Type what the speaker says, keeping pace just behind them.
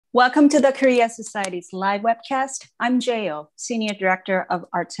Welcome to the Korea Society's live webcast. I'm Jo, Senior Director of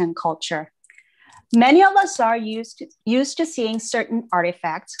Arts and Culture. Many of us are used to seeing certain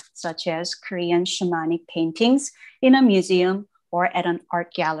artifacts, such as Korean shamanic paintings, in a museum or at an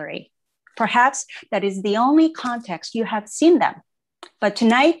art gallery. Perhaps that is the only context you have seen them. But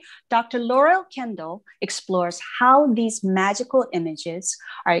tonight, Dr. Laurel Kendall explores how these magical images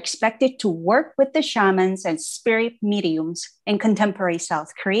are expected to work with the shamans and spirit mediums in contemporary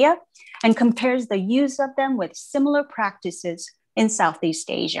South Korea and compares the use of them with similar practices in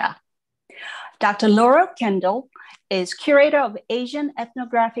Southeast Asia. Dr. Laurel Kendall is curator of Asian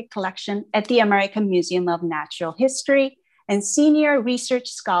ethnographic collection at the American Museum of Natural History and senior research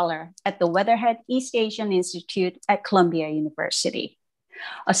scholar at the Weatherhead East Asian Institute at Columbia University.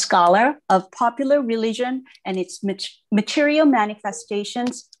 A scholar of popular religion and its material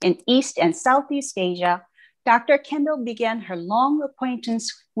manifestations in East and Southeast Asia, Dr. Kendall began her long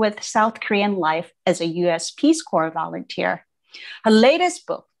acquaintance with South Korean life as a US Peace Corps volunteer. Her latest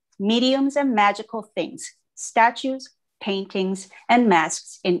book, Mediums and Magical Things, Statues, Paintings, and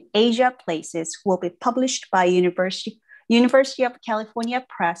Masks in Asia Places, will be published by University of California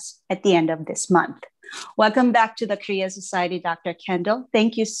Press at the end of this month. Welcome back to the Korea Society, Dr. Kendall.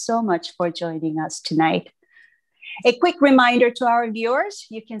 Thank you so much for joining us tonight. A quick reminder to our viewers,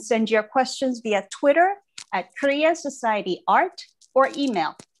 you can send your questions via Twitter at Korea Society Art or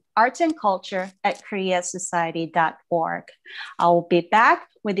email artsandculture@koreasociety.org. I will be back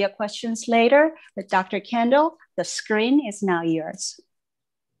with your questions later, but Dr. Kendall, the screen is now yours.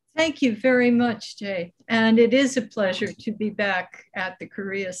 Thank you very much, Jay. And it is a pleasure to be back at the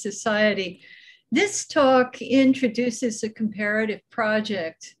Korea Society. This talk introduces a comparative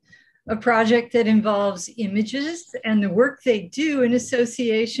project, a project that involves images and the work they do in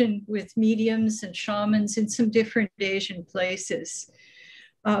association with mediums and shamans in some different Asian places.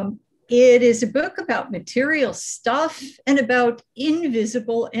 It is a book about material stuff and about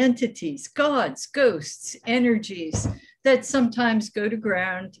invisible entities, gods, ghosts, energies that sometimes go to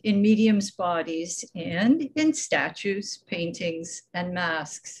ground in mediums' bodies and in statues, paintings, and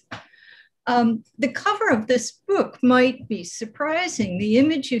masks. The cover of this book might be surprising. The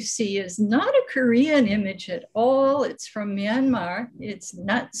image you see is not a Korean image at all. It's from Myanmar. It's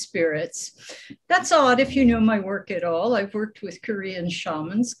nut spirits. That's odd if you know my work at all. I've worked with Korean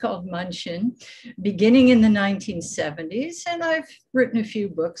shamans called Munshin beginning in the 1970s, and I've written a few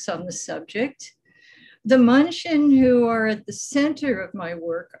books on the subject. The Munshin who are at the center of my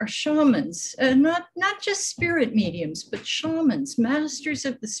work are shamans, not just spirit mediums, but shamans, masters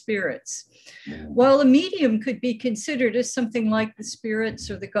of the spirits. While a medium could be considered as something like the spirits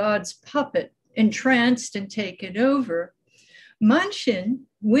or the god's puppet, entranced and taken over, Munshin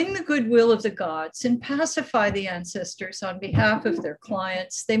win the goodwill of the gods and pacify the ancestors on behalf of their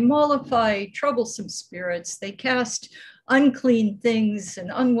clients. They mollify troublesome spirits. They cast unclean things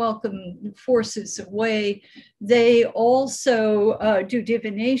and unwelcome forces away. They also do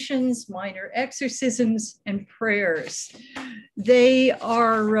divinations, minor exorcisms, and prayers. They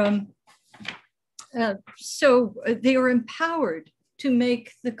are they are empowered to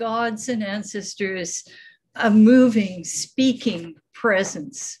make the gods and ancestors a moving, speaking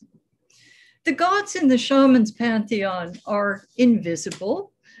presence. The gods in the shaman's pantheon are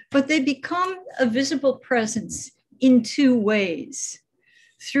invisible, but they become a visible presence in two ways: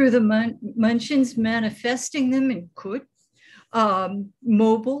 through the Munshins manifesting them in kut,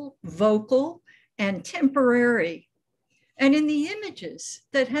 mobile, vocal, and temporary, and in the images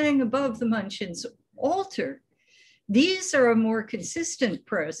that hang above the Munshins' altar. These are a more consistent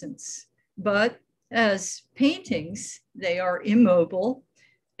presence, but as paintings, they are immobile,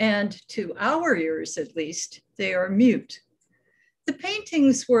 and to our ears at least, they are mute. The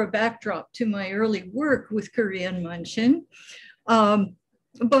paintings were a backdrop to my early work with Korean Munshin,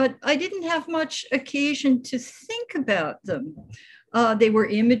 but I didn't have much occasion to think about them. They were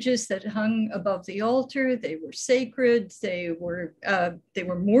images that hung above the altar. They were sacred. They were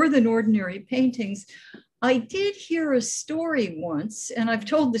more than ordinary paintings. I did hear a story once, and I've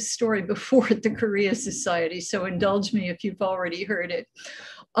told this story before at the Korea Society, so indulge me if you've already heard it.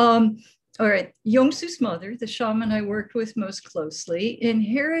 All right, Yongsu's mother, the shaman I worked with most closely,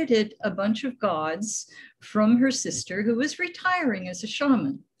 inherited a bunch of gods from her sister who was retiring as a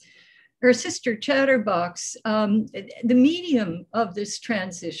shaman. Her sister Chatterbox, the medium of this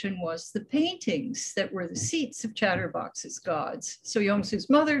transition was the paintings that were the seats of Chatterbox's gods. So Yongsu's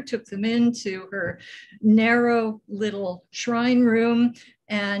mother took them into her narrow little shrine room,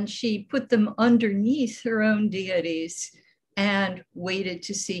 and she put them underneath her own deities and waited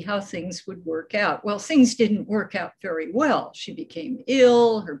to see how things would work out. Well, things didn't work out very well. She became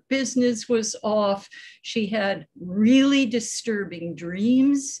ill, her business was off. She had really disturbing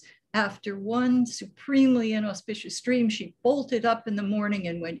dreams. After one supremely inauspicious dream, she bolted up in the morning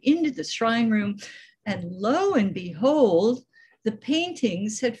and went into the shrine room. And lo and behold, the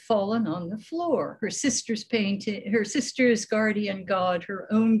paintings had fallen on the floor. Her sister's painting, her sister's guardian god, her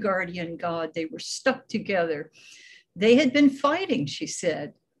own guardian god, they were stuck together. They had been fighting, she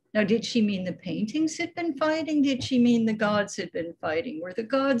said. Now, did she mean the paintings had been fighting? Did she mean the gods had been fighting? Were the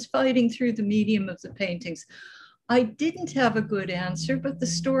gods fighting through the medium of the paintings? I didn't have a good answer, but the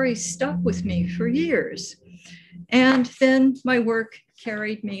story stuck with me for years. And then my work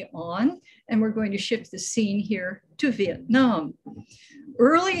carried me on, and we're going to shift the scene here to Vietnam.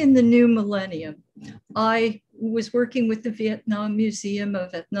 Early in the new millennium, I was working with the Vietnam Museum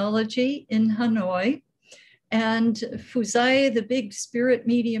of Ethnology in Hanoi, and Phu Sai, the big spirit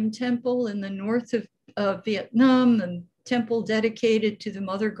medium temple in the north of Vietnam, and temple dedicated to the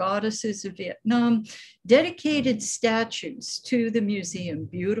mother goddesses of Vietnam, dedicated statues to the museum,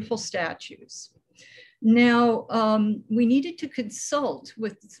 beautiful statues. Now, we needed to consult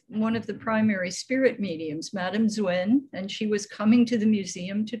with one of the primary spirit mediums, Madame Zuen, and she was coming to the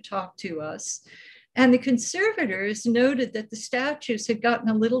museum to talk to us. And the conservators noted that the statues had gotten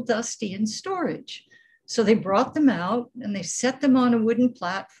a little dusty in storage. So they brought them out and they set them on a wooden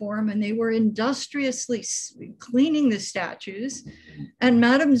platform, and they were industriously cleaning the statues. And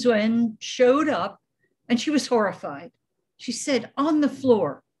Madame Zuen showed up and she was horrified. She said, "On the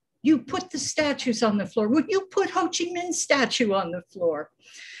floor. You put the statues on the floor. Would you put Ho Chi Minh's statue on the floor?"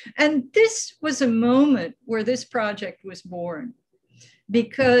 And this was a moment where this project was born,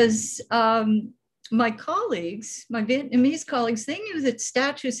 because my colleagues, my Vietnamese colleagues, they knew that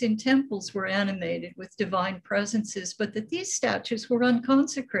statues in temples were animated with divine presences, but that these statues were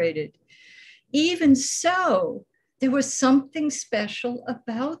unconsecrated. Even so, there was something special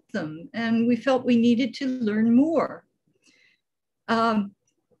about them, and we felt we needed to learn more.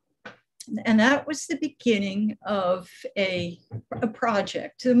 And that was the beginning of a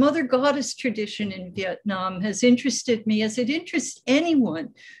project. The Mother Goddess tradition in Vietnam has interested me, as it interests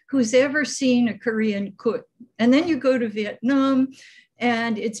anyone who's ever seen a Korean kut. And then you go to Vietnam,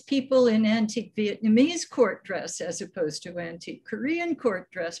 and it's people in antique Vietnamese court dress as opposed to antique Korean court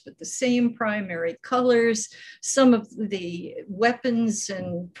dress, but the same primary colors. Some of the weapons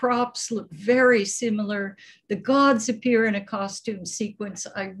and props look very similar. The gods appear in a costume sequence.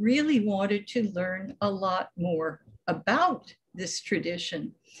 I really wanted to learn a lot more about this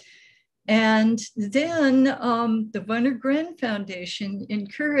tradition. And then the Wenner-Gren Foundation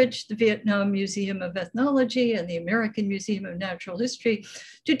encouraged the Vietnam Museum of Ethnology and the American Museum of Natural History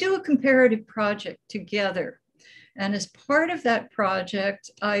to do a comparative project together. And as part of that project,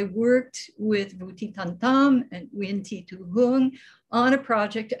 I worked with Vu Thi Tan Tam and Nguyen Thi Tu Hung on a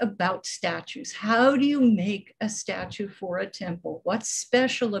project about statues. How do you make a statue for a temple? What's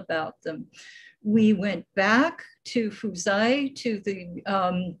special about them? We went back to Phu Sai, to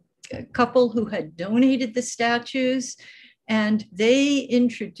the couple who had donated the statues, and they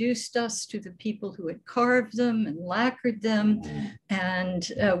introduced us to the people who had carved them and lacquered them. And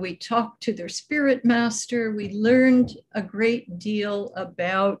we talked to their spirit master. We learned a great deal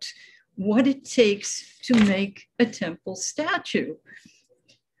about what it takes to make a temple statue.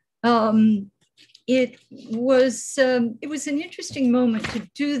 It was an interesting moment to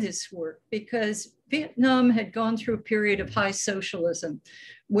do this work, because Vietnam had gone through a period of high socialism,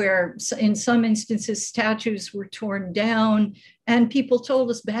 where in some instances statues were torn down and people told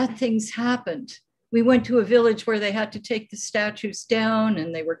us bad things happened. We went to a village where they had to take the statues down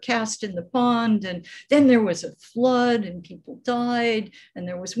and they were cast in the pond. And then there was a flood and people died. And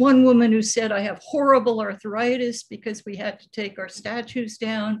there was one woman who said, "I have horrible arthritis because we had to take our statues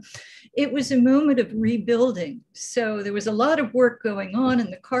down." It was a moment of rebuilding. So there was a lot of work going on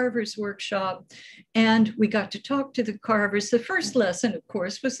in the carver's workshop, and we got to talk to the carvers. The first lesson, of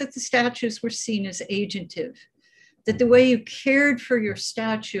course, was that the statues were seen as agentive, that the way you cared for your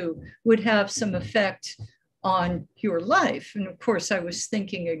statue would have some effect on your life. And of course, I was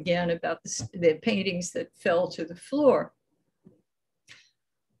thinking again about the paintings that fell to the floor.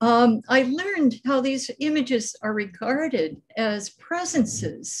 I learned how these images are regarded as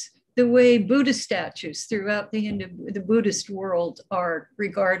presences, the way Buddhist statues throughout the Buddhist world are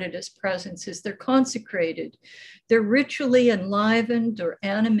regarded as presences. They're consecrated. They're ritually enlivened or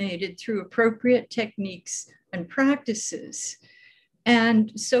animated through appropriate techniques and practices.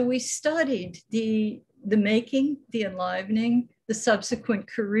 And so we studied the making, the enlivening, the subsequent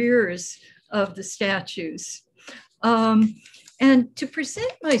careers of the statues. And to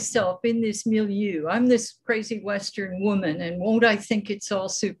present myself in this milieu, I'm this crazy Western woman, and won't I think it's all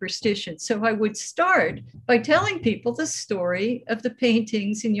superstition? So I would start by telling people the story of the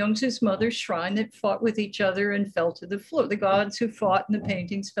paintings in Yongsu's mother's shrine that fought with each other and fell to the floor. The gods who fought in the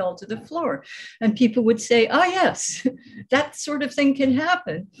paintings fell to the floor. And people would say, ah, yes, that sort of thing can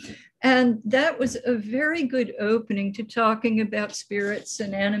happen. And that was a very good opening to talking about spirits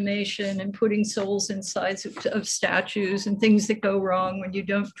and animation and putting souls inside of statues and things that go wrong when you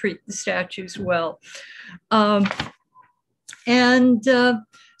don't treat the statues well.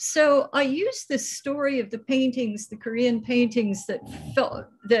 So I used this story of the paintings, the Korean paintings that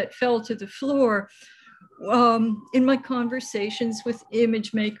fell to the floor in my conversations with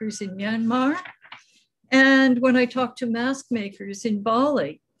image makers in Myanmar. And when I talked to mask makers in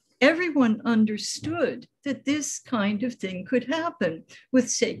Bali, everyone understood that this kind of thing could happen with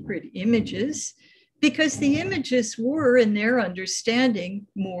sacred images, because the images were, in their understanding,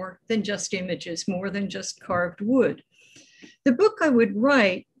 more than just images, more than just carved wood. The book I would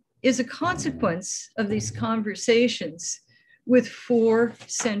write is a consequence of these conversations with 4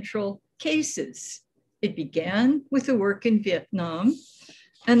 central cases. It began with the work in Vietnam,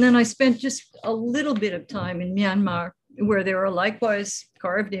 and then I spent just a little bit of time in Myanmar, where there are likewise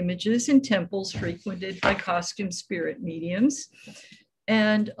carved images in temples frequented by costume spirit mediums.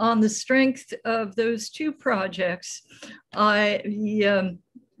 And on the strength of those 2 projects, I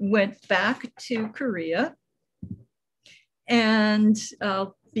went back to Korea, and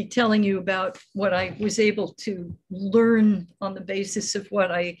I'll be telling you about what I was able to learn on the basis of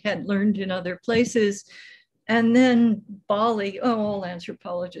what I had learned in other places. And then Bali, all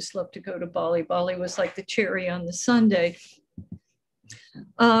anthropologists love to go to Bali. Bali was like the cherry on the sundae.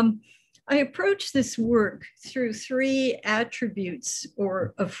 I approached this work through 3 attributes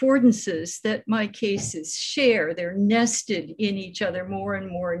or affordances that my cases share. They're nested in each other, more and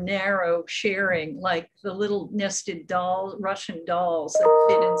more narrow sharing, like the little nested Russian dolls that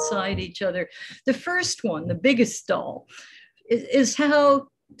fit inside each other. The first one, the biggest doll, is how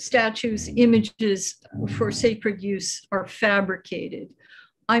statues, images for sacred use are fabricated.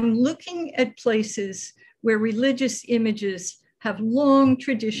 I'm looking at places where religious images have long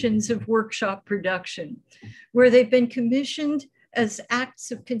traditions of workshop production, where they've been commissioned as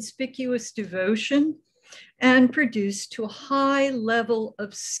acts of conspicuous devotion and produced to a high level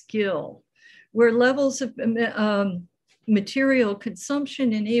of skill, where levels of material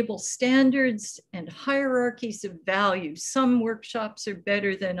consumption enable standards and hierarchies of value. Some workshops are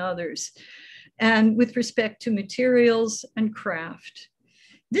better than others, and with respect to materials and craft.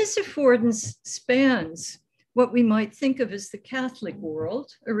 This affordance spans what we might think of as the Catholic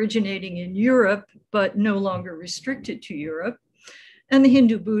world, originating in Europe, but no longer restricted to Europe, and the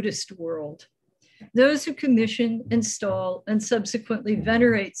Hindu-Buddhist world. Those who commission, install, and subsequently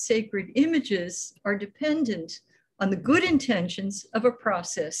venerate sacred images are dependent on the good intentions of a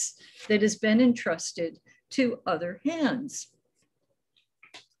process that has been entrusted to other hands.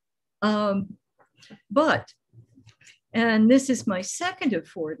 And this is my second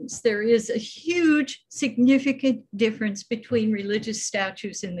affordance, there is a huge, significant difference between religious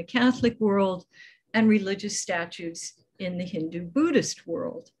statues in the Catholic world and religious statues in the Hindu-Buddhist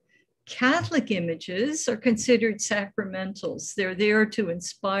world. Catholic images are considered sacramentals. They're there to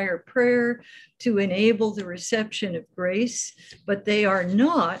inspire prayer, to enable the reception of grace, but they are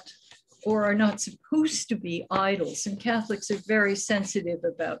not, or are not supposed to be, idols. And Catholics are very sensitive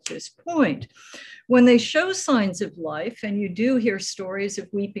about this point. When they show signs of life, and you do hear stories of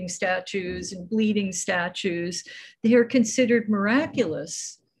weeping statues and bleeding statues, they are considered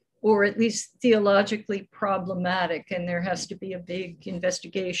miraculous, or at least theologically problematic, and there has to be a big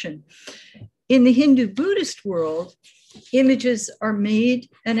investigation. In the Hindu-Buddhist world, images are made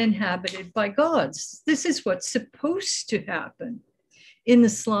and inhabited by gods. This is what's supposed to happen. In the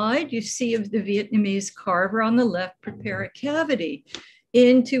slide, you see of the Vietnamese carver on the left prepare a cavity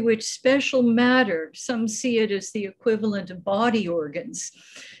into which special matter, some see it as the equivalent of body organs,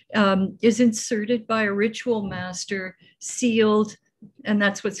 is inserted by a ritual master, sealed, and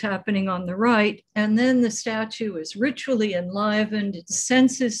that's what's happening on the right. And then the statue is ritually enlivened, its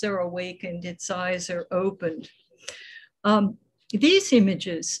senses are awakened, its eyes are opened. These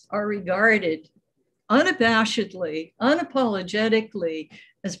images are regarded unabashedly, unapologetically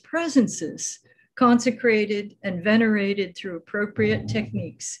as presences consecrated and venerated through appropriate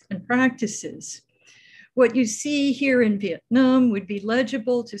techniques and practices. What you see here in Vietnam would be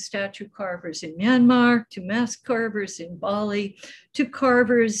legible to statue carvers in Myanmar, to mask carvers in Bali, to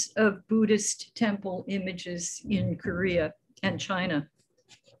carvers of Buddhist temple images in Korea and China.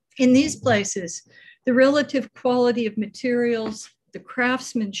 In these places, the relative quality of materials, the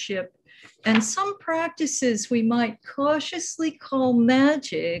craftsmanship, and some practices we might cautiously call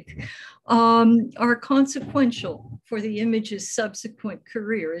magic are consequential for the image's subsequent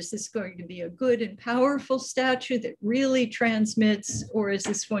career. Is this going to be a good and powerful statue that really transmits, or is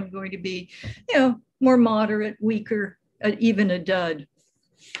this one going to be, more moderate, weaker, even a dud?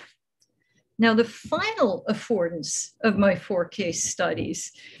 Now, the final affordance of my 4 case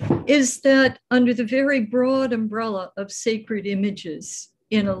studies is that under the very broad umbrella of sacred images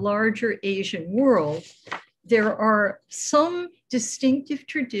in a larger Asian world, there are some distinctive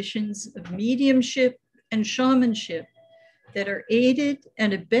traditions of mediumship and shamanship that are aided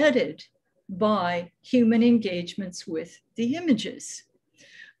and abetted by human engagements with the images.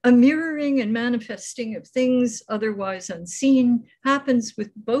 A mirroring and manifesting of things otherwise unseen happens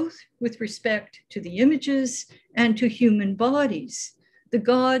with both with respect to the images and to human bodies. The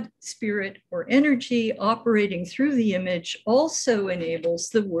God, spirit, or energy operating through the image also enables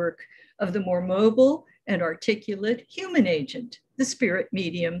the work of the more mobile and articulate human agent, the spirit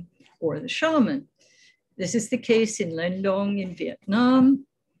medium or the shaman. This is the case in Lendong in Vietnam,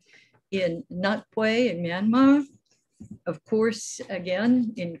 in Nhat Hue in Myanmar, of course,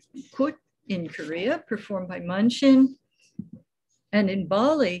 again, in Kut in Korea, performed by Manchin, and in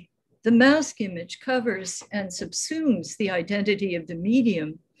Bali, the mask image covers and subsumes the identity of the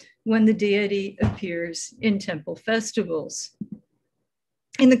medium when the deity appears in temple festivals.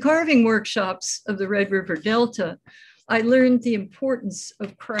 In the carving workshops of the Red River Delta, I learned the importance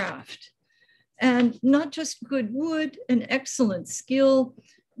of craft, and not just good wood and excellent skill,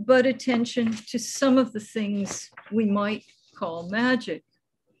 but attention to some of the things we might call magic.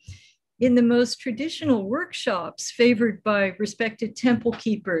 In the most traditional workshops favored by respected temple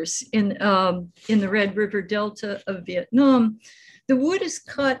keepers in the Red River Delta of Vietnam, the wood is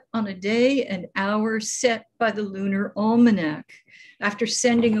cut on a day and hour set by the lunar almanac, after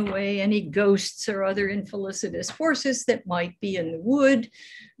sending away any ghosts or other infelicitous forces that might be in the wood.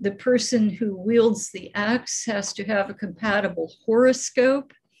 The person who wields the axe has to have a compatible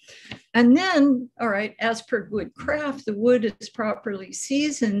horoscope. And then, all right, as per good craft, the wood is properly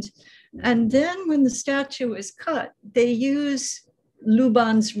seasoned. And then when the statue is cut, they use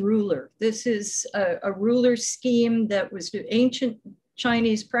Luban's ruler. This is a ruler scheme that was the ancient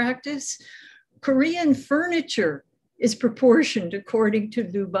Chinese practice. Korean furniture is proportioned according to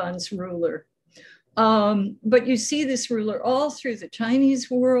Luban's ruler. But you see this ruler all through the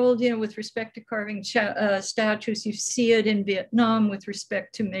Chinese world, with respect to carving statues. You see it in Vietnam with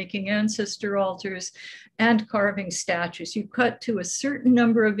respect to making ancestor altars and carving statues. You cut to a certain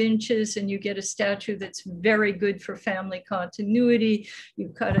number of inches and you get a statue that's very good for family continuity. You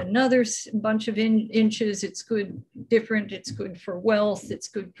cut another bunch of inches, it's good, different, it's good for wealth, it's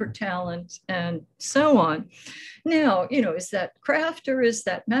good for talent, and so on. Now, is that craft or is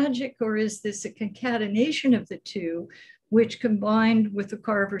that magic, or is this a concatenation of the two, which combined with the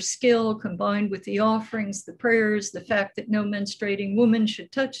carver's skill, combined with the offerings, the prayers, the fact that no menstruating woman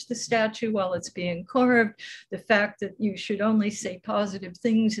should touch the statue while it's being carved, the fact that you should only say positive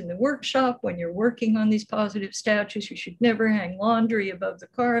things in the workshop when you're working on these positive statues, you should never hang laundry above the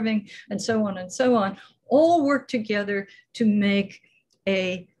carving, and so on, all work together to make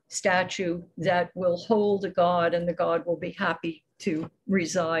a statue that will hold a god, and the god will be happy to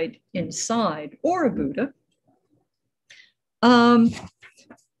reside inside, or a Buddha.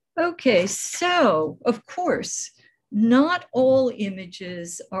 Okay, so of course, not all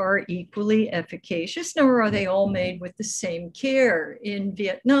images are equally efficacious, nor are they all made with the same care. In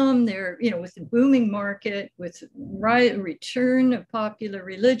Vietnam, they're, with the booming market, with return of popular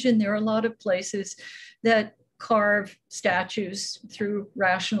religion, there are a lot of places that carve statues through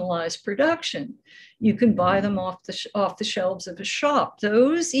rationalized production. You can buy them off the shelves of a shop.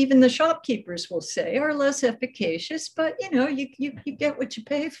 Those, even the shopkeepers will say, are less efficacious, but you get what you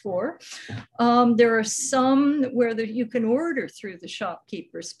pay for. There are some where you can order through the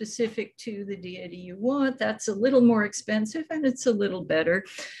shopkeeper specific to the deity you want. That's a little more expensive and it's a little better.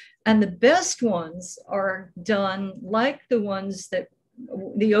 And the best ones are done like the ones that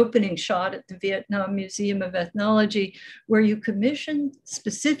the opening shot at the Vietnam Museum of Ethnology, where you commission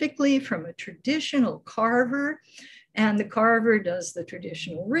specifically from a traditional carver, and the carver does the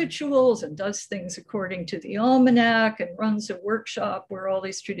traditional rituals and does things according to the almanac and runs a workshop where all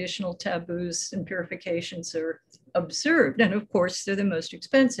these traditional taboos and purifications are observed. And of course, they're the most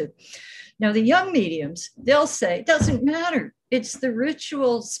expensive. Now, the young mediums, they'll say, it doesn't matter. It's the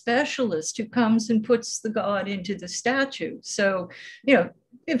ritual specialist who comes and puts the god into the statue. So,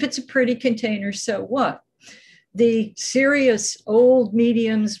 if it's a pretty container, so what? The serious old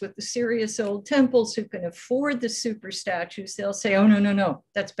mediums with the serious old temples who can afford the super statues, they'll say, oh, no, no, no,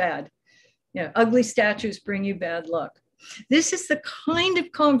 that's bad. Ugly statues bring you bad luck. This is the kind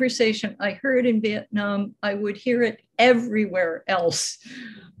of conversation I heard in Vietnam. I would hear it everywhere else.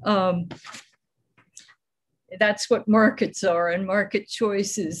 That's what markets are and market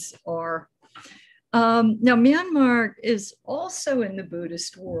choices are. Now, Myanmar is also in the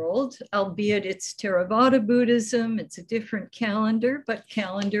Buddhist world, albeit it's Theravada Buddhism. It's a different calendar, but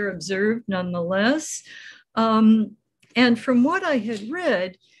calendar observed nonetheless. And from what I had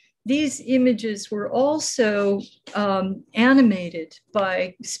read, these images were also animated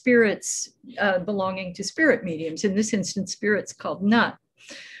by spirits belonging to spirit mediums, in this instance, spirits called Nut.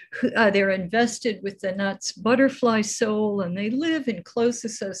 They're invested with the Nut's butterfly soul, and they live in close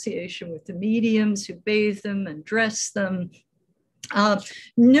association with the mediums who bathe them and dress them.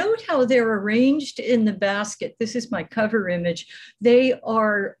 Note how they're arranged in the basket. This is my cover image. They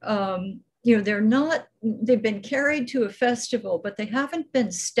are, they've been carried to a festival, but they haven't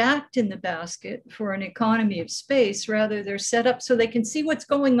been stacked in the basket for an economy of space. Rather, they're set up so they can see what's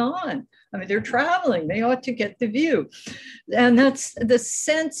going on. I mean, they're traveling, they ought to get the view. And that's the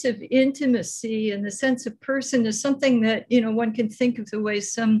sense of intimacy, and the sense of person is something that, one can think of the way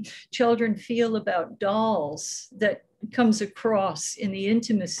some children feel about dolls, that comes across in the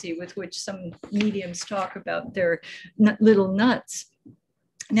intimacy with which some mediums talk about their little nuts.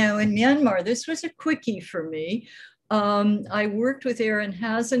 Now, in Myanmar, this was a quickie for me. I worked with Aaron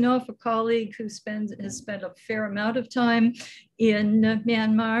Hazanoff, a colleague who has spent a fair amount of time in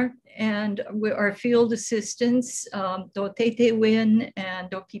Myanmar, and our field assistants, Do Tete Win and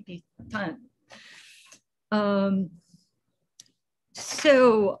Do Pipi Tan.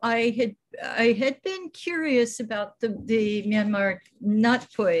 So I had been curious about the Myanmar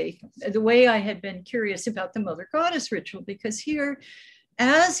Natpui, the way I had been curious about the Mother Goddess ritual, because here,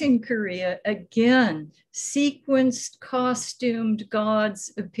 as in Korea, again, sequenced, costumed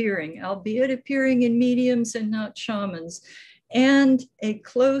gods appearing, albeit appearing in mediums and not shamans, and a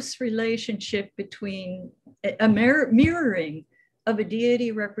close relationship between a mirroring of a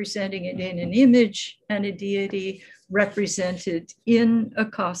deity representing it in an image and a deity represented in a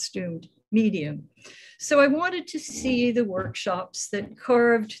costumed medium. So I wanted to see the workshops that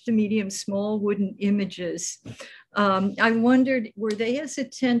carved the medium small wooden images. I wondered, were they as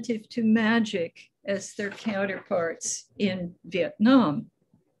attentive to magic as their counterparts in Vietnam?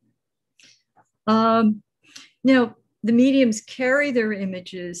 Now, the mediums carry their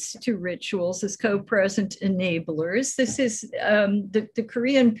images to rituals as co-present enablers. This is the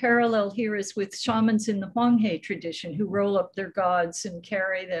Korean parallel here is with shamans in the Hwanghae tradition who roll up their gods and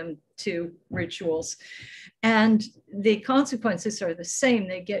carry them to rituals. And the consequences are the same.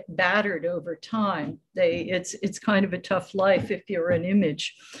 They get battered over time. It's kind of a tough life if you're an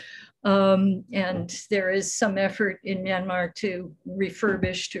image. And there is some effort in Myanmar to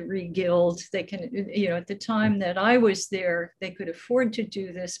refurbish, to regild. They can, at the time that I was there, they could afford to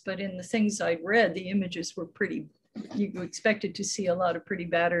do this, but in the things I'd read, the images were pretty, you expected to see a lot of pretty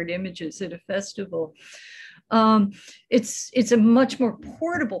battered images at a festival. It's a much more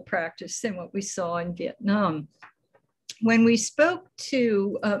portable practice than what we saw in Vietnam. When we spoke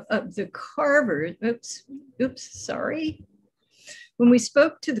to the carvers, when we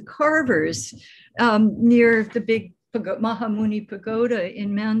spoke to the carvers near the big Mahamuni Pagoda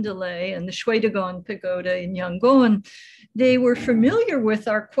in Mandalay and the Shwedagon Pagoda in Yangon, they were familiar with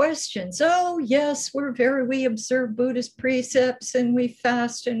our questions. Oh, yes, we observe Buddhist precepts and we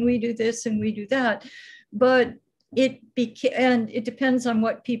fast and we do this and we do that. But it depends on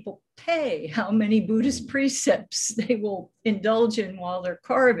what people pay, how many Buddhist precepts they will indulge in while they're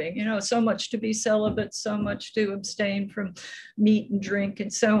carving. So much to be celibate, so much to abstain from meat and drink,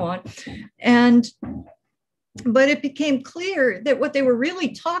 and so on. But it became clear that what they were really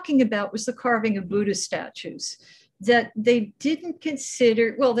talking about was the carving of Buddha statues, that they didn't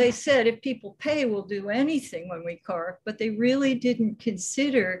consider, well, they said if people pay, we'll do anything when we carve, but they really didn't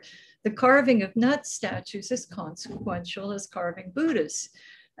consider the carving of nut statues as consequential as carving Buddhas.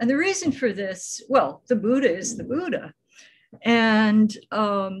 And the reason for this, well, the Buddha is the Buddha. And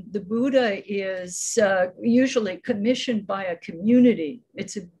the Buddha is usually commissioned by a community.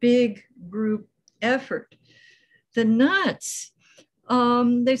 It's a big group effort. The nuts,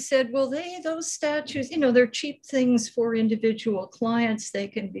 they said, well, those statues, they're cheap things for individual clients. They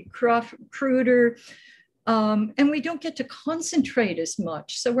can be cruder. And we don't get to concentrate as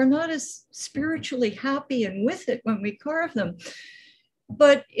much. So we're not as spiritually happy and with it when we carve them.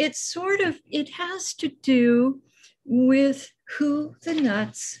 But it has to do with who the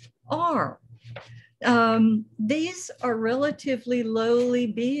nuts are. these are relatively lowly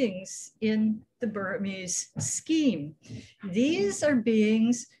beings in the Burmese scheme. These are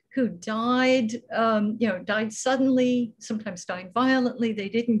beings who died, died suddenly, sometimes died violently. They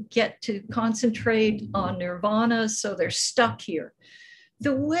didn't get to concentrate on nirvana, so they're stuck here.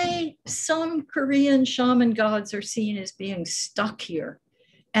 The way some Korean shaman gods are seen as being stuck here,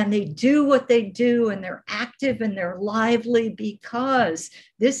 and they do what they do, and they're active and they're lively because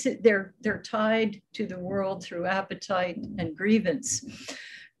they're tied to the world through appetite and grievance.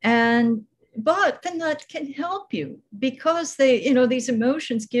 But the nut can help you because these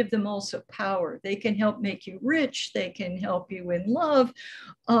emotions give them also power. They can help make you rich. They can help you in love.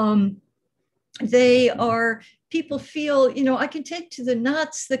 People feel, I can take to the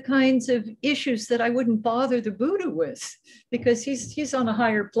nuts the kinds of issues that I wouldn't bother the Buddha with, because he's on a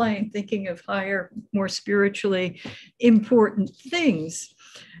higher plane, thinking of higher, more spiritually important things.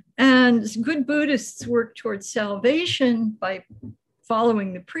 And good Buddhists work towards salvation by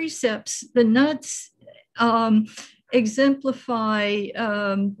following the precepts. The nuts exemplify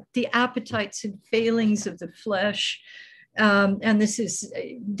the appetites and failings of the flesh. And this is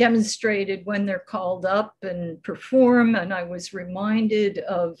demonstrated when they're called up and perform. And I was reminded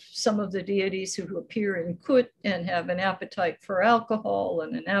of some of the deities who appear in Kut and have an appetite for alcohol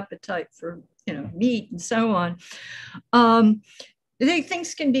and an appetite for meat and so on.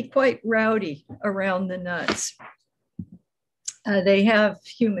 Things can be quite rowdy around the nuts. They have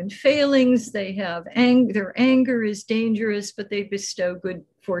human failings. They have their anger is dangerous, but they bestow good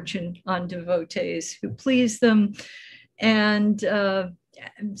fortune on devotees who please them. And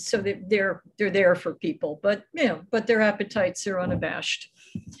so they're there for people, but their appetites are unabashed.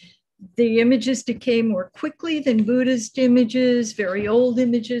 The images decay more quickly than Buddhist images. Very old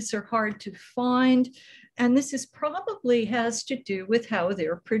images are hard to find. And this probably has to do with how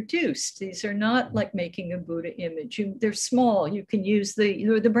they're produced. These are not like making a Buddha image. They're small. You can use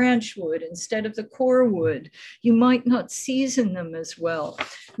the branch wood instead of the core wood. You might not season them as well.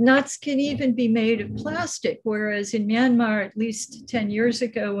 Nuts can even be made of plastic, whereas in Myanmar, at least 10 years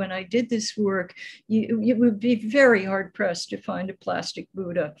ago when I did this work, you would be very hard-pressed to find a plastic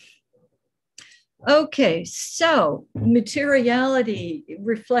Buddha. Okay, so materiality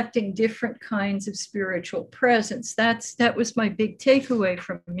reflecting different kinds of spiritual presence. That was my big takeaway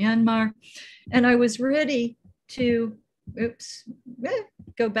from Myanmar. And I was ready to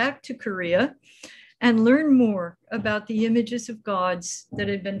go back to Korea and learn more about the images of gods that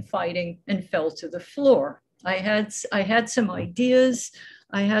had been fighting and fell to the floor. I had some ideas,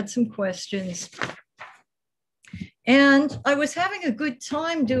 I had some questions. And I was having a good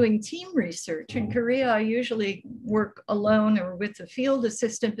time doing team research. In Korea, I usually work alone or with a field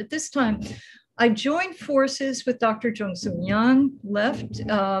assistant, but this time I joined forces with Dr. Jung Sung-Yan,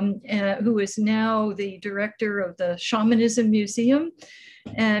 who is now the director of the Shamanism Museum,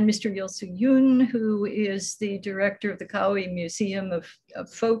 and Mr. Yil Soo-yoon, who is the director of the Kawi Museum of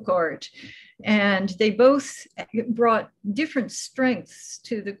Folk Art. And they both brought different strengths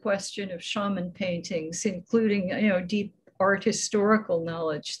to the question of shaman paintings, including deep art historical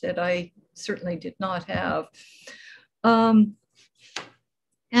knowledge that I certainly did not have. And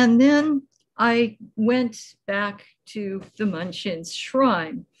then I went back to the Munshin's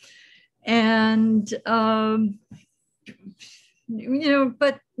shrine. And,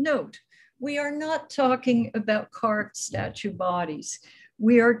 but note, we are not talking about carved statue bodies.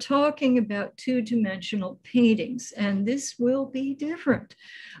 We are talking about two-dimensional paintings, and this will be different.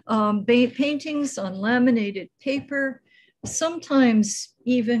 Paintings on laminated paper, sometimes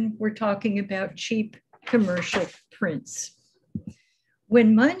even we're talking about cheap commercial prints.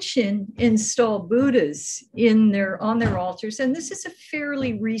 When Munshin install Buddhas on their altars, and this is a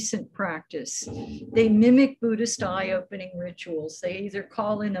fairly recent practice, they mimic Buddhist eye-opening rituals. They either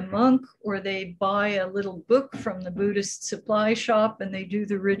call in a monk or they buy a little book from the Buddhist supply shop and they do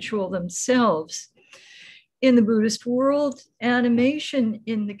the ritual themselves. In the Buddhist world, animation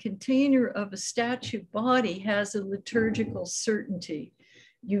in the container of a statue body has a liturgical certainty.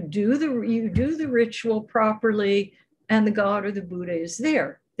 You do the ritual properly, and the God or the Buddha is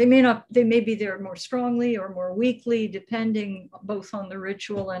there. They may be there more strongly or more weakly, depending both on the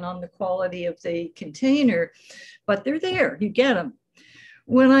ritual and on the quality of the container, but they're there, you get them.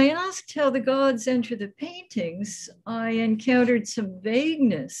 When I asked how the gods enter the paintings, I encountered some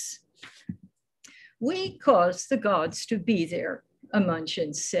vagueness. We caused the gods to be there, a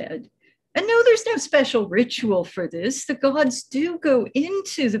Munshin said. And no, there's no special ritual for this. The gods do go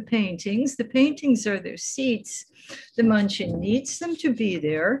into the paintings. The paintings are their seats. The Munshin needs them to be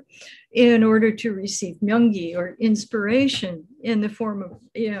there in order to receive myungi, or inspiration, in the form of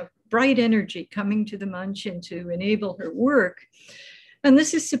bright energy coming to the Munchin to enable her work. And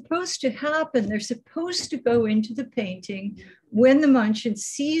this is supposed to happen. They're supposed to go into the painting when the Munchin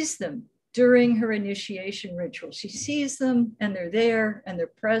sees them during her initiation ritual. She sees them and they're there and they're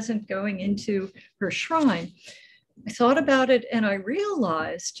present going into her shrine. I thought about it and I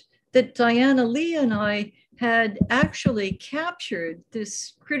realized that Diana Lee and I had actually captured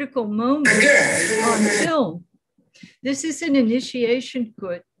this critical moment on film. This is an initiation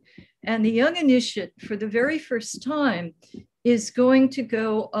kut, and the young initiate, for the very first time, is going to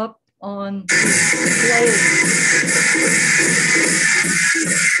go up on the blade.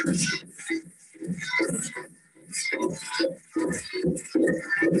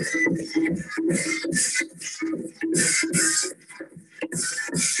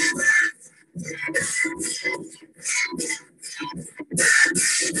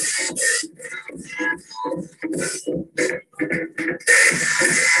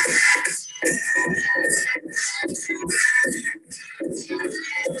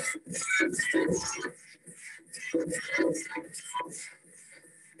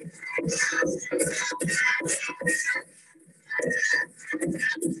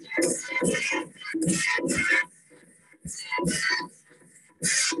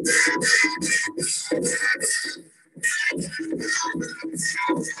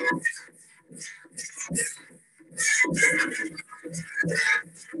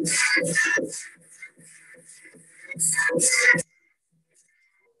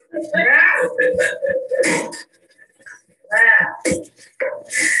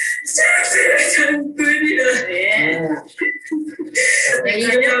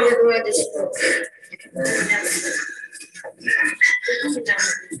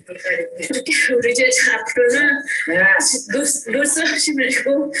 우리 이제 앞으로는 루스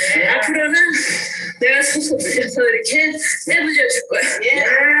하시고 앞으로는 내가 손 들려서 이렇게 내불려줄 거야. 예,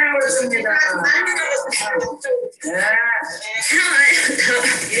 그렇습니다. 다오죠.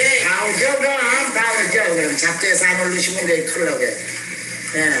 잡대에서 안 올리시면 돼, 클럽에.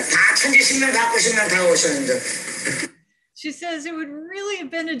 다 천지신명 갖고 싶으면 다 오셨는데. She says it would really have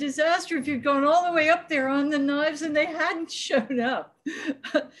been a disaster if you'd gone all the way up there on the knives and they hadn't shown up.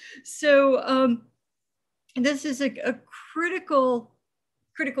 So this is a critical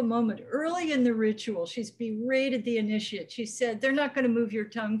moment. Early in the ritual, she's berated the initiate. She said, they're not going to move your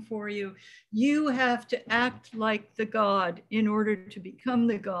tongue for you. You have to act like the god in order to become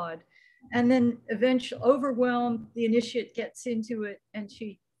the god. And then eventually, overwhelmed, the initiate gets into it and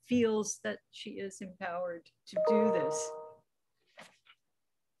she feels that she is empowered to do this.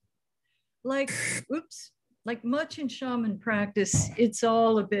 Like much in shaman practice, it's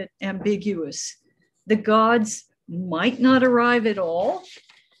all a bit ambiguous. The gods might not arrive at all,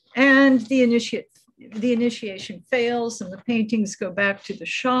 and the initiation fails and the paintings go back to the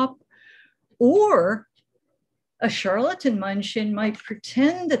shop, or a charlatan Munchin might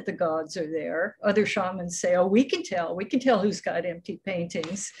pretend that the gods are there. Other shamans say, oh, we can tell who's got empty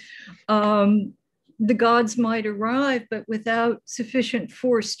paintings. The gods might arrive, but without sufficient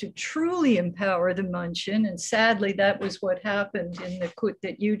force to truly empower the Munchin. And sadly, that was what happened in the kut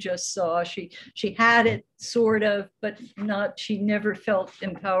that you just saw. She had it sort of, but not, she never felt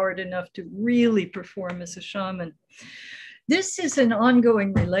empowered enough to really perform as a shaman. This is an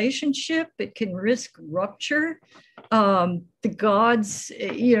ongoing relationship. It can risk rupture. The gods,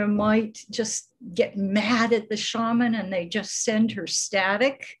 might just get mad at the shaman and they just send her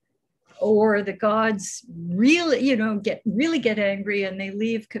static. Or the gods really, get angry and they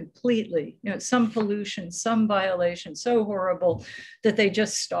leave completely. Some pollution, some violation, so horrible that they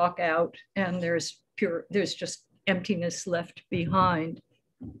just stalk out and there's just emptiness left behind.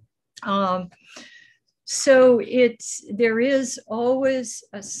 So there is always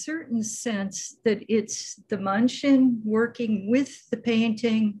a certain sense that it's the Munchin working with the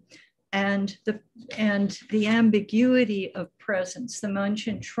painting and the ambiguity of presence, the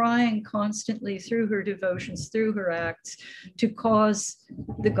Munchin trying constantly through her devotions, through her acts, to cause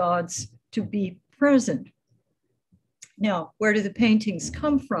the gods to be present. Now, where do the paintings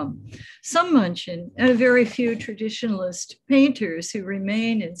come from? Some Munchin, and very few traditionalist painters who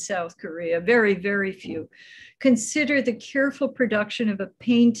remain in South Korea, very, very few, consider the careful production of a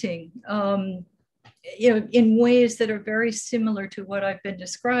painting in ways that are very similar to what I've been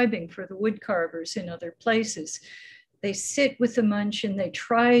describing for the wood carvers in other places. They sit with the Munchin, they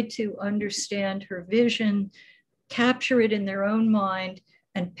try to understand her vision, capture it in their own mind,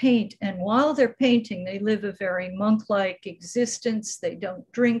 and paint. And while they're painting, they live a very monk-like existence. They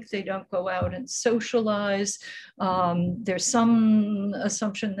don't drink, they don't go out and socialize. There's some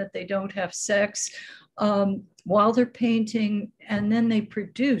assumption that they don't have sex. while they're painting, and then they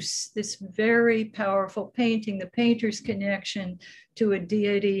produce this very powerful painting, the painter's connection to a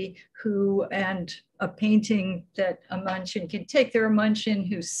deity who, and a painting that a Munchin can take. There are Munchin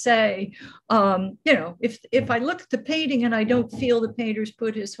who say, you know, if I look at the painting and I don't feel the painter's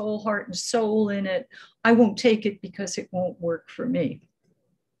put his whole heart and soul in it, I won't take it because it won't work for me.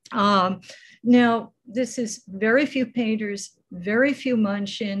 Now, this is very few painters, very few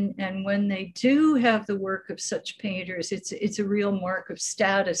Munchin, and when they do have the work of such painters, it's a real mark of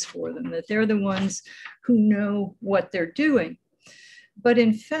status for them, that they're the ones who know what they're doing. But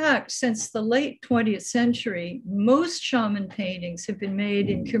in fact, since the late 20th century, most shaman paintings have been made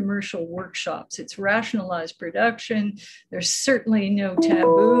in commercial workshops. It's rationalized production. There's certainly no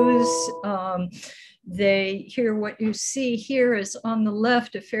taboos. What you see here is on the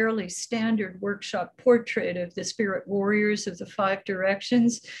left, a fairly standard workshop portrait of the spirit warriors of the 5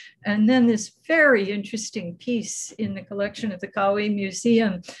 directions. And then this very interesting piece in the collection of the Kauai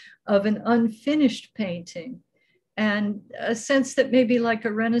Museum of an unfinished painting. And a sense that maybe like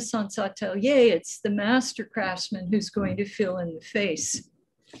a Renaissance atelier, it's the master craftsman who's going to fill in the face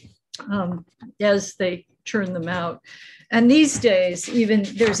as they churn them out. And these days,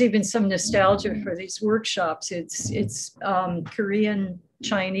 there's even some nostalgia for these workshops. It's Korean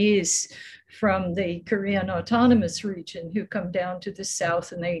Chinese from the Korean Autonomous Region who come down to the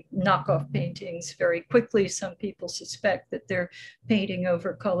south, and they knock off paintings very quickly. Some people suspect that they're painting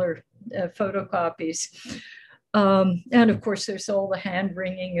over color photocopies. And of course, there's all the hand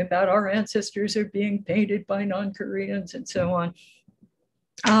wringing about our ancestors are being painted by non-Koreans and so on.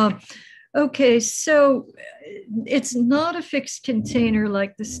 Okay, so it's not a fixed container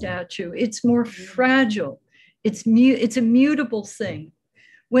like the statue. It's more fragile. It's a mutable thing.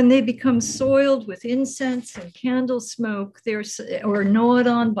 When they become soiled with incense and candle smoke, or gnawed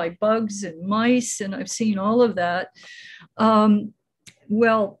on by bugs and mice, and I've seen all of that,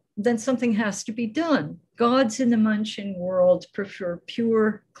 well, then something has to be done. Gods in the Munchin world prefer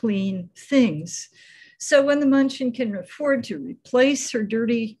pure, clean things. So when the Munchin can afford to replace her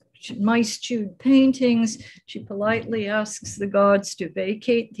dirty, mice-chewed paintings, she politely asks the gods to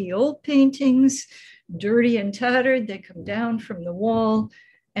vacate the old paintings. Dirty and tattered, they come down from the wall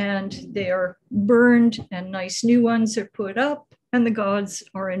and they are burned, and nice new ones are put up, and the gods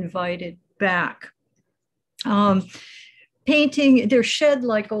are invited back. Painting, they're shed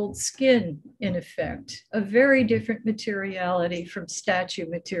like old skin, in effect, a very different materiality from statue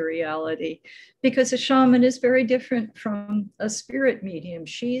materiality, because a shaman is very different from a spirit medium.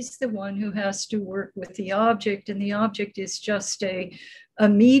 She's the one who has to work with the object, and the object is just a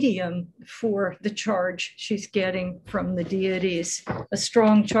medium for the charge she's getting from the deities, a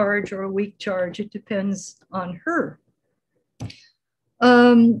strong charge or a weak charge. It depends on her.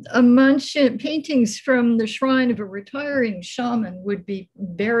 Paintings from the shrine of a retiring shaman would be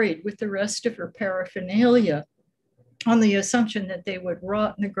buried with the rest of her paraphernalia on the assumption that they would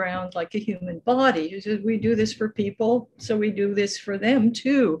rot in the ground like a human body. We do this for people, so we do this for them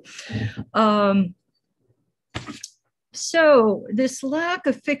too. So this lack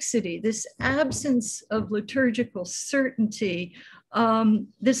of fixity, this absence of liturgical certainty,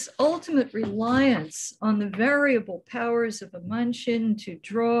 this ultimate reliance on the variable powers of a Munchin to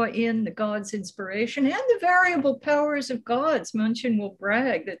draw in the god's inspiration, and the variable powers of gods. Munchin will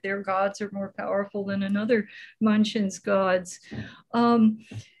brag that their gods are more powerful than another Munchin's gods.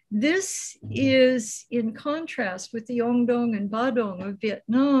 This is in contrast with the Ong Dong and Ba Dong of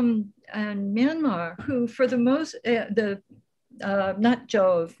Vietnam and Myanmar, who for the most, not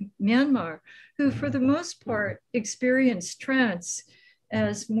Zhou of Myanmar, who for the most part experience trance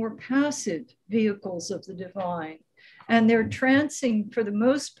as more passive vehicles of the divine. And they're trancing for the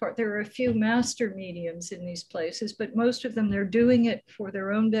most part. There are a few master mediums in these places, but most of them, they're doing it for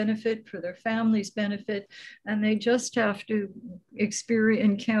their own benefit, for their family's benefit, and they just have to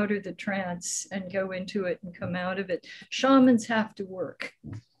encounter the trance and go into it and come out of it. Shamans have to work.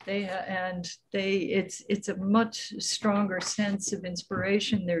 It's a much stronger sense of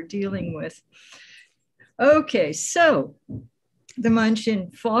inspiration they're dealing with. Okay, so the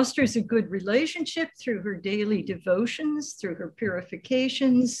Munchin fosters a good relationship through her daily devotions, through her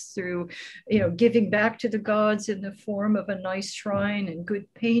purifications, through giving back to the gods in the form of a nice shrine and good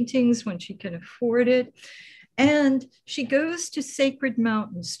paintings when she can afford it. And she goes to sacred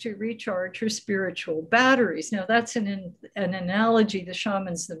mountains to recharge her spiritual batteries. Now that's an analogy the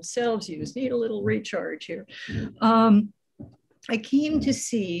shamans themselves use. Need a little recharge here. I came to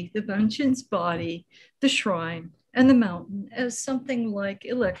see the Munchin's body, the shrine, and the mountain as something like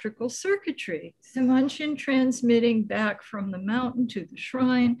electrical circuitry, the Munshin transmitting back from the mountain to the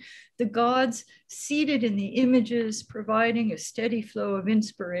shrine, the gods seated in the images, providing a steady flow of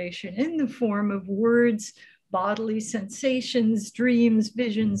inspiration in the form of words, bodily sensations, dreams,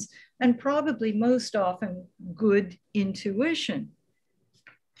 visions, and probably most often good intuition.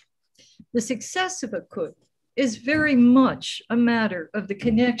 The success of a kut is very much a matter of the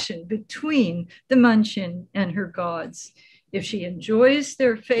connection between the Munshin and her gods. If she enjoys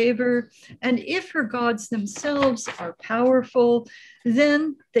their favor, and if her gods themselves are powerful,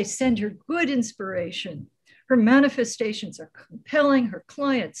 then they send her good inspiration. Her manifestations are compelling. Her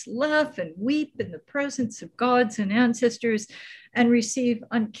clients laugh and weep in the presence of gods and ancestors and receive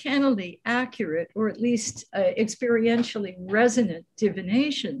uncannily accurate, or at least experientially resonant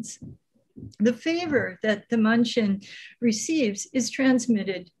divinations. The favor that the Munshin receives is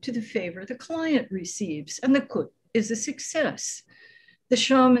transmitted to the favor the client receives, and the kut is a success. The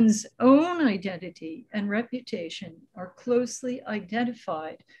shaman's own identity and reputation are closely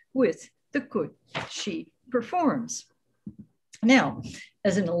identified with the kut she performs. Now,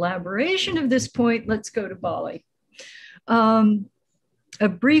 as an elaboration of this point, let's go to Bali. A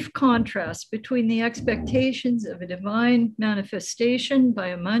brief contrast between the expectations of a divine manifestation by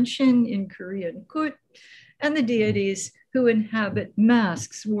a Munshin in Korean kut and the deities who inhabit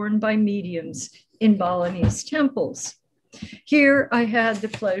masks worn by mediums in Balinese temples. Here, I had the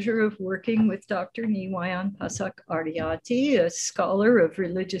pleasure of working with Dr. Niwayan Pasak Aryati, a scholar of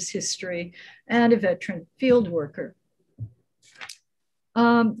religious history and a veteran field worker.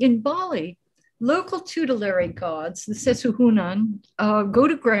 In Bali, local tutelary gods, the Sesuhunan, go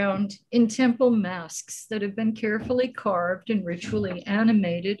to ground in temple masks that have been carefully carved and ritually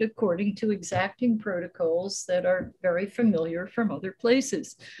animated according to exacting protocols that are very familiar from other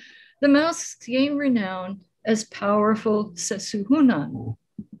places. The masks gain renown as powerful Sesuhunan.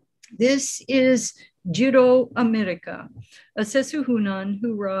 This is Jiro America, a Sesuhunan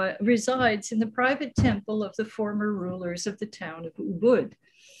who resides in the private temple of the former rulers of the town of Ubud.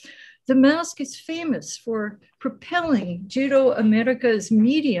 The mask is famous for propelling Jiro America's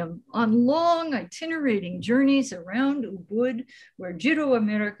medium on long itinerating journeys around Ubud, where Jiro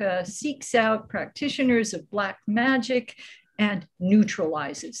America seeks out practitioners of black magic and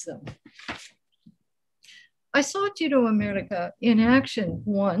neutralizes them. I saw Jiro America in action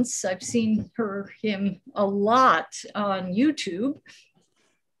once. I've seen him a lot on YouTube,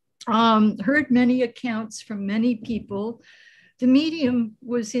 heard many accounts from many people. The medium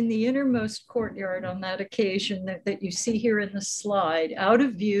was in the innermost courtyard on that occasion that you see here in the slide, out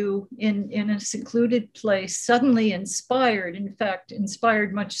of view in a secluded place, suddenly inspired, in fact,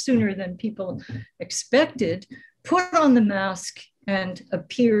 inspired much sooner than people expected, put on the mask and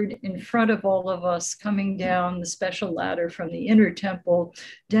appeared in front of all of us, coming down the special ladder from the inner temple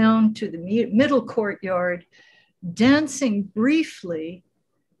down to the middle courtyard, dancing briefly,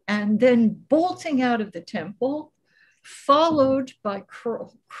 and then bolting out of the temple, followed by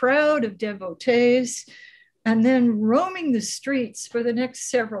crowd of devotees, and then roaming the streets for the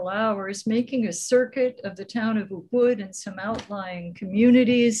next several hours, making a circuit of the town of Ubud and some outlying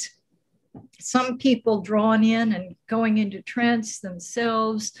communities. Some people drawn in and going into trance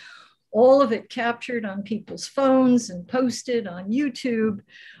themselves, all of it captured on people's phones and posted on YouTube.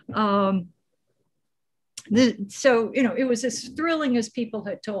 So, it was as thrilling as people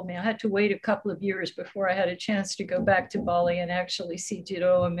had told me. I had to wait a couple of years before I had a chance to go back to Bali and actually see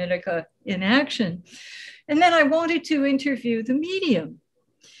Jiro America in action. And then I wanted to interview the medium.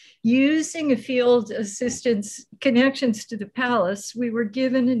 Using a field assistant's connections to the palace, we were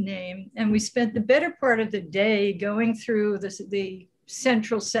given a name, and we spent the better part of the day going through the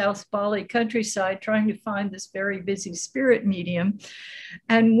central South Bali countryside trying to find this very busy spirit medium.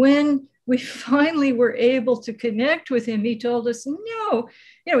 And when we finally were able to connect with him, he told us, no,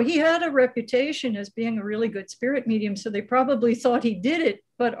 he had a reputation as being a really good spirit medium, so they probably thought he did it,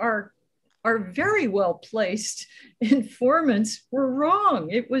 but our very well-placed informants were wrong.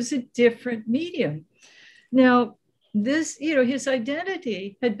 It was a different medium. Now, this, his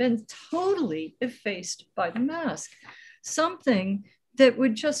identity had been totally effaced by the mask, something that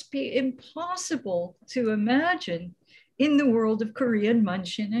would just be impossible to imagine in the world of Korean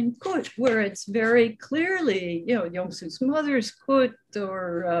Munshin and kut, where it's very clearly, Yongsu's mother's kut,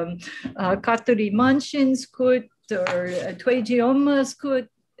 or Katuri Munshin's kut, or Tweji Omma's kut,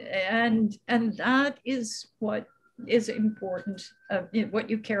 and that is what is important, what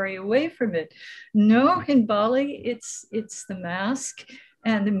you carry away from it. No, in Bali, it's the mask,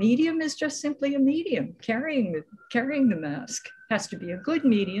 and the medium is just simply a medium carrying the mask. Has to be a good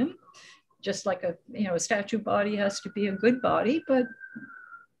medium, just like a statue body has to be a good body,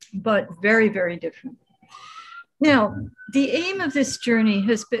 but very, very different. Now, the aim of this journey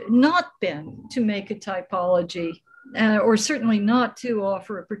has not been to make a typology, or certainly not to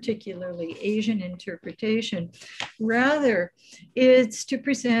offer a particularly Asian interpretation. Rather, it's to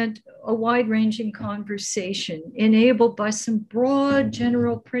present a wide-ranging conversation enabled by some broad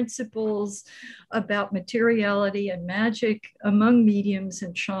general principles about materiality and magic among mediums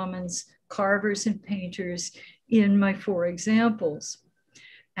and shamans, carvers and painters in my 4 examples.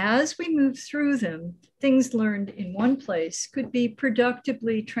 As we move through them, things learned in one place could be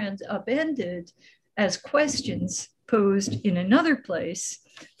productively upended as questions posed in another place,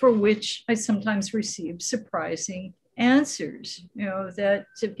 for which I sometimes receive surprising answers, that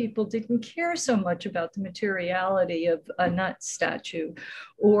people didn't care so much about the materiality of a nut statue,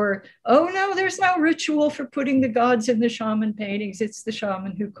 or, oh no, there's no ritual for putting the gods in the shaman paintings. It's the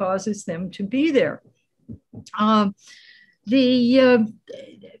shaman who causes them to be there. The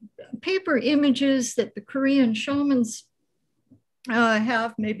paper images that the Korean shamans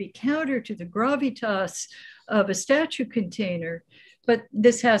have may be counter to the gravitas of a statue container, but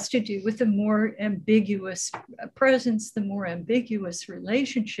this has to do with the more ambiguous presence, the more ambiguous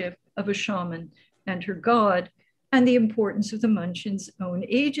relationship of a shaman and her god, and the importance of the Munchin's own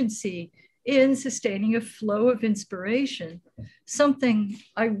agency in sustaining a flow of inspiration, something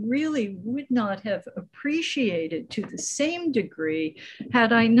I really would not have appreciated to the same degree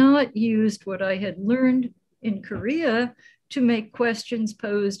had I not used what I had learned in Korea to make questions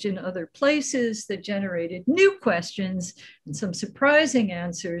posed in other places that generated new questions and some surprising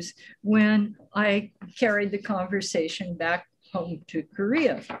answers when I carried the conversation back home to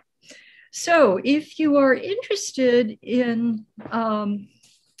Korea. So if you are interested in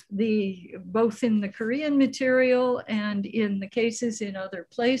both in the Korean material and in the cases in other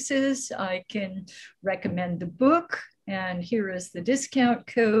places, I can recommend the book, and here is the discount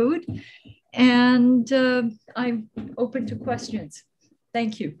code. And I'm open to questions.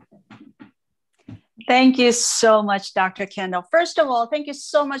 Thank you. Thank you so much, Dr. Kendall. First of all, thank you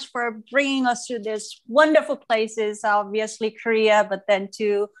so much for bringing us to these wonderful places, obviously Korea, but then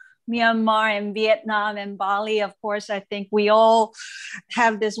to Myanmar and Vietnam and Bali. Of course, I think we all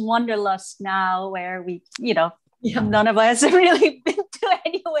have this wanderlust now where we, none of us have really been to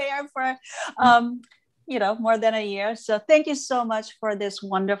anywhere for, more than a year. So thank you so much for this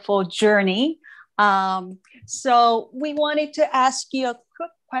wonderful journey. So we wanted to ask you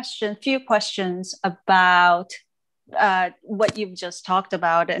a few questions about what you've just talked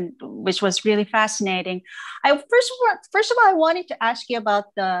about, and which was really fascinating. First of all, I wanted to ask you about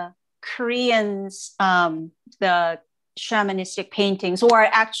the Koreans, the shamanistic paintings, or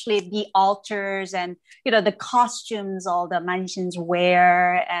actually the altars and the costumes all the Manchins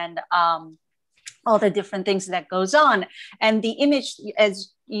wear, and all the different things that goes on. And the image,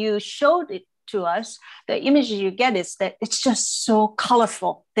 as you showed it to us, the image you get is that it's just so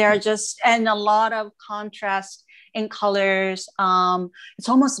colorful. They're just, and a lot of contrast in colors. It's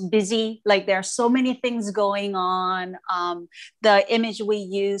almost busy, like there are so many things going on. The image we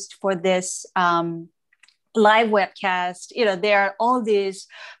used for this live webcast, there are all these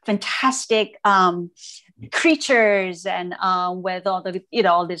fantastic creatures and with all the,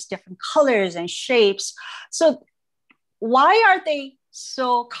 all these different colors and shapes. So why are they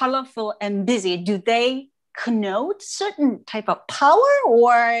so colorful and busy? Do they connote certain type of power,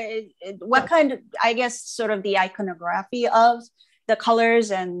 or what kind of, I guess, sort of the iconography of the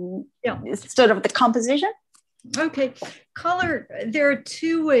colors and sort of the composition? Okay, color, there are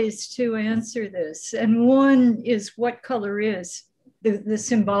 2 ways to answer this. And one is what color is, the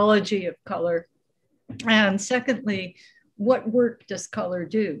symbology of color. And secondly, what work does color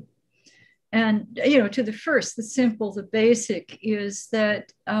do? And, to the first, the simple, the basic is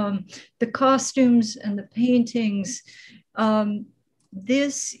that the costumes and the paintings,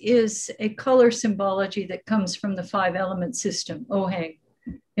 this is a color symbology that comes from the 5-element system, Ohang,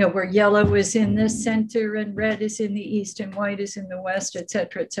 where yellow is in the center and red is in the east and white is in the west, et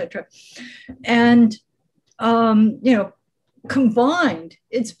cetera, et cetera. And, combined,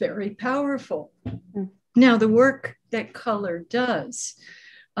 it's very powerful. Now, the work that color does,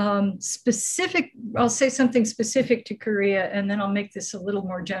 I'll say something specific to Korea, and then I'll make this a little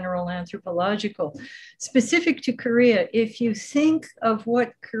more general anthropological. Specific to Korea, if you think of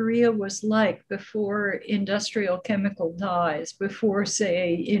what Korea was like before industrial chemical dyes, before,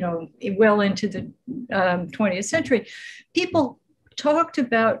 say, well into the 20th century, people talked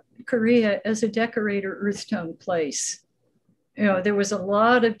about Korea as a decorator earth tone place. There was a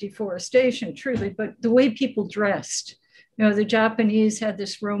lot of deforestation, truly, but the way people dressed, You know, the Japanese had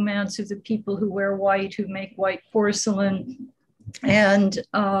this romance of the people who wear white, who make white porcelain. And,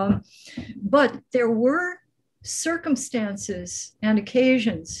 but there were circumstances and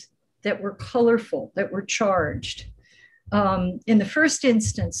occasions that were colorful, that were charged. In the first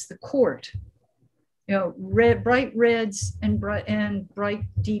instance, the court, you know, bright reds and bright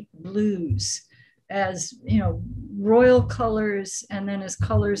deep blues as, you know, royal colors, and then as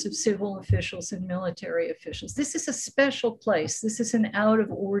colors of civil officials and military officials. This is a special place. This is an out of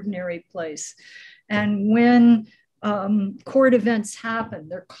ordinary place. And when court events happen,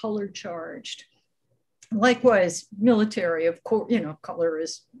 they're color charged. Likewise, military, of course, you know, color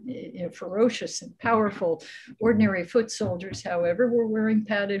is, you know, ferocious and powerful. Ordinary foot soldiers, however, were wearing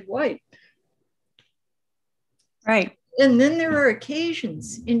padded white. Right. And then there are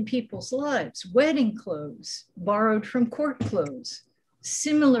occasions in people's lives, wedding clothes borrowed from court clothes,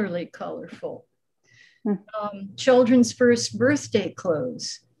 similarly colorful. Children's first birthday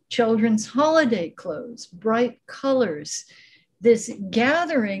clothes, children's holiday clothes, bright colors. This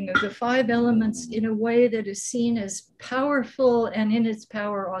gathering of the five elements in a way that is seen as powerful and in its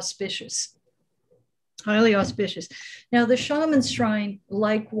power auspicious, highly auspicious. Now the shaman shrine,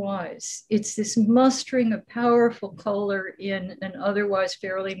 likewise, it's this mustering of powerful color in an otherwise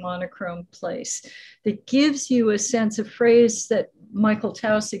fairly monochrome place that gives you a sense of phrase that Michael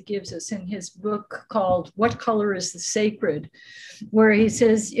Taussig gives us in his book called What Color is the Sacred, where he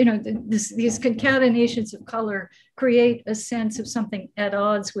says, you know, these concatenations of color create a sense of something at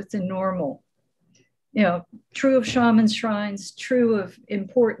odds with the normal. You know, true of shaman shrines, true of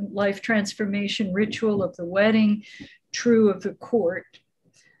important life transformation ritual of the wedding, true of the court,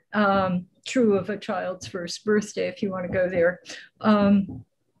 true of a child's first birthday, if you want to go there.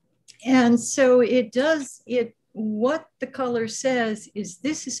 And so what the color says is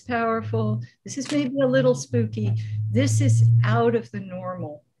this is powerful, this is maybe a little spooky, this is out of the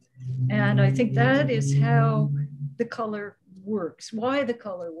normal. And I think that is how the color works, why the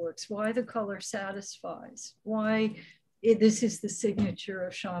color works, why the color satisfies, why this is the signature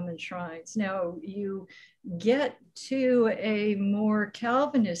of shaman shrines. Now you get to a more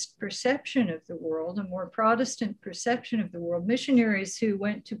Calvinist perception of the world, a more Protestant perception of the world. Missionaries who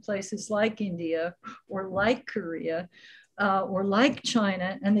went to places like India or like Korea or like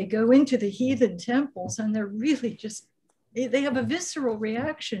China, and they go into the heathen temples and they're really just, they have a visceral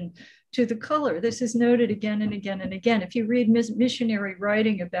reaction to the color. This is noted again and again and again. If you read missionary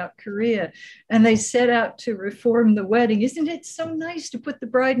writing about Korea and they set out to reform the wedding, isn't it so nice to put the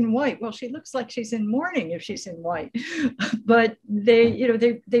bride in white? Well, she looks like she's in mourning if she's in white. But they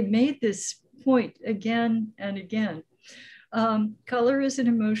made this point again and again. Color is an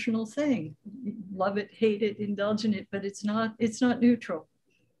emotional thing. Love it, hate it, indulge in it, but it's not neutral.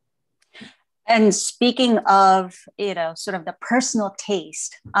 And speaking of, you know, sort of the personal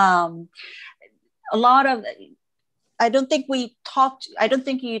taste, a lot of, I don't think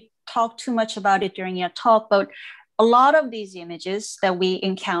you talked too much about it during your talk, but a lot of these images that we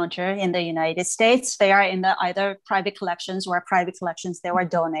encounter in the United States, they are in the either private collections or private collections that were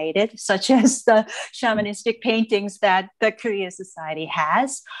donated, such as the shamanistic paintings that the Korea Society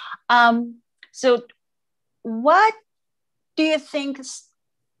has. So what do you think,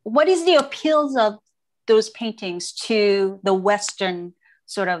 what is the appeals of those paintings to the Western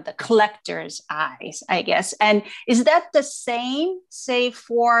sort of the collector's eyes, I guess? And is that the same, say,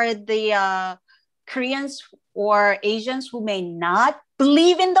 for the Koreans or Asians who may not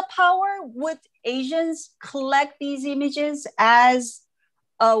believe in the power? Would Asians collect these images as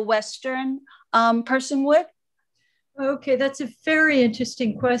a Western person would? Okay, that's a very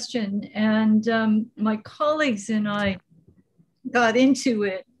interesting question. And my colleagues and I got into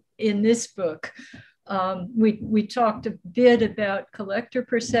it in this book. We talked a bit about collector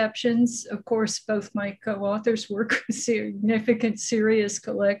perceptions. Of course, both my co-authors were significant, serious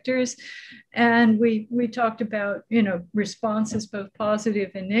collectors. And we talked about, you know, responses, both positive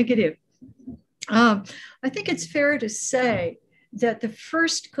and negative. I think it's fair to say that the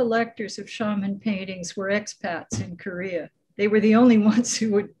first collectors of shaman paintings were expats in Korea. They were the only ones who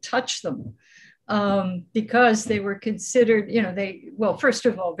would touch them. Because they were considered, you know, well, first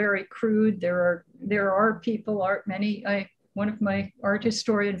of all, very crude. There are people, one of my art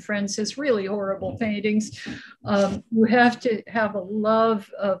historian friends says really horrible paintings. You have to have a love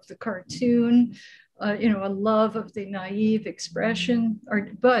of the cartoon, you know, a love of the naive expression,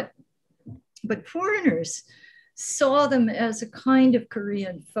 but foreigners saw them as a kind of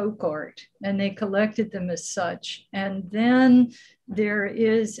Korean folk art, and they collected them as such. And then there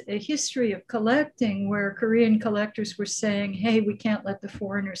is a history of collecting where Korean collectors were saying, hey, we can't let the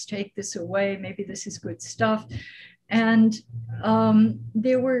foreigners take this away. Maybe this is good stuff. And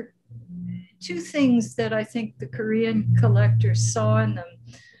there were two things that I think the Korean collectors saw in them.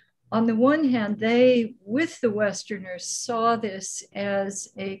 On the one hand, they, with the Westerners, saw this as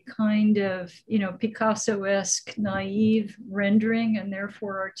a kind of, Picasso-esque naive rendering and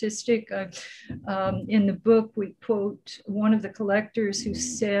therefore artistic. In the book, we quote one of the collectors who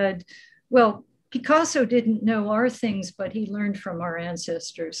said, well, Picasso didn't know our things, but he learned from our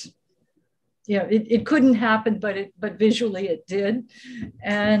ancestors. Yeah, it couldn't happen, but visually it did.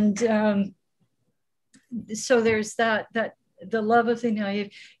 And so there's that the love of the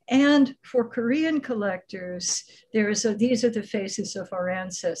naive. And for Korean collectors, these are the faces of our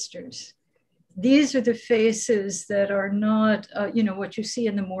ancestors. These are the faces that are not, what you see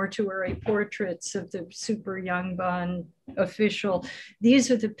in the mortuary portraits of the super Yangban official. These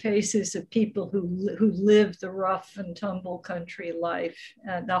are the faces of people who live the rough and tumble country life,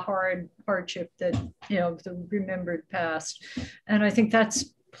 the hardship that, the remembered past. And I think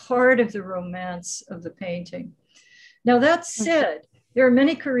that's part of the romance of the painting. Now, that said, there are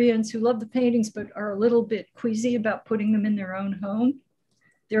many Koreans who love the paintings, but are a little bit queasy about putting them in their own home.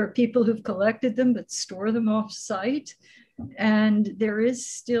 There are people who've collected them, but store them off site. And there is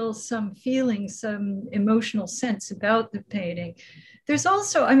still some feeling, some emotional sense about the painting. There's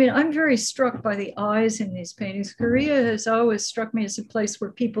also, I'm very struck by the eyes in these paintings. Korea has always struck me as a place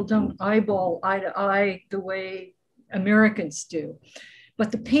where people don't eyeball eye to eye the way Americans do.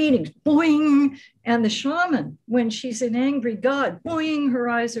 But the paintings, boing, and the shaman, when she's an angry god, boing, her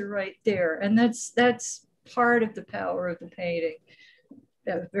eyes are right there. And that's part of the power of the painting,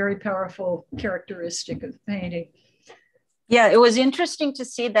 a very powerful characteristic of the painting. Yeah, it was interesting to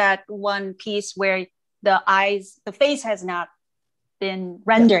see that one piece where the face has not been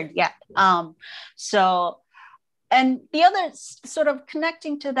rendered yet. And the other sort of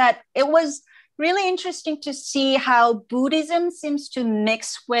connecting to that, it was really interesting to see how Buddhism seems to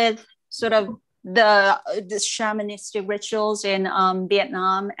mix with sort of the shamanistic rituals in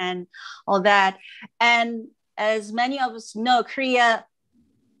Vietnam and all that. And as many of us know, Korea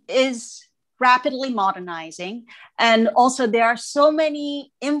is rapidly modernizing. And also there are so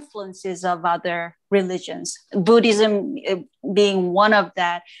many influences of other religions, Buddhism being one of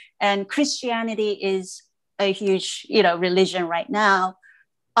that. And Christianity is a huge, religion right now.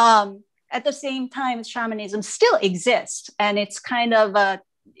 At the same time, shamanism still exists, and it's kind of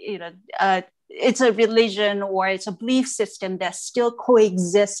it's a religion or it's a belief system that still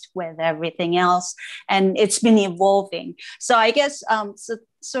coexists with everything else, and it's been evolving. So I guess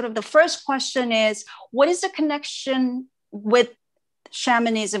sort of the first question is, what is the connection with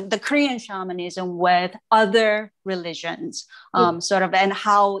shamanism, the Korean shamanism, with other religions, sort of, and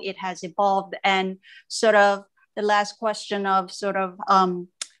how it has evolved, and sort of the last question of sort of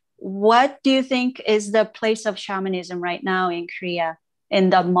what do you think is the place of shamanism right now in Korea, in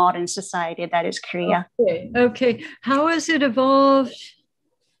the modern society that is Korea? Okay. How has it evolved?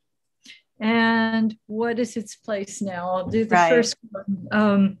 And what is its place now? I'll do the first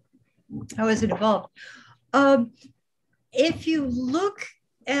one. How has it evolved? If you look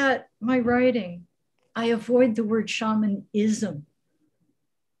at my writing, I avoid the word shamanism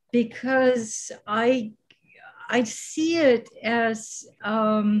because I see it as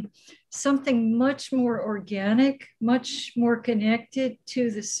something much more organic, much more connected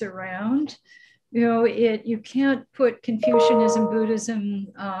to the surround. You can't put Confucianism, Buddhism,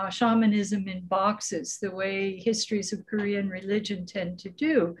 shamanism in boxes the way histories of Korean religion tend to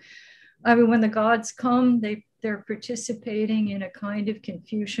do. When the gods come, they're participating in a kind of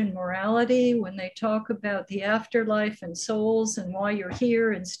Confucian morality. When they talk about the afterlife and souls and why you're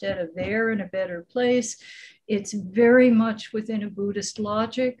here instead of there in a better place, it's very much within a Buddhist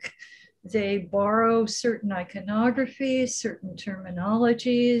logic. They borrow certain iconography, certain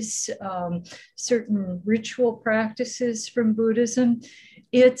terminologies, certain ritual practices from Buddhism.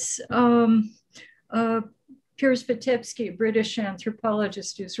 It's Piers Vitebsky, a British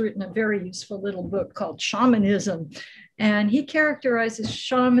anthropologist who's written a very useful little book called Shamanism. And he characterizes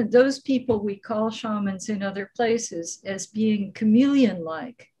those people we call shamans in other places, as being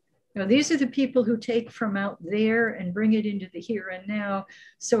chameleon-like. These are the people who take from out there and bring it into the here and now,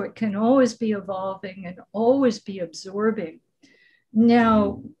 so it can always be evolving and always be absorbing.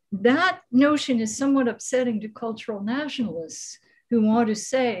 Now, that notion is somewhat upsetting to cultural nationalists who want to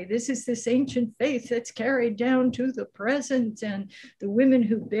say, this is this ancient faith that's carried down to the present, and the women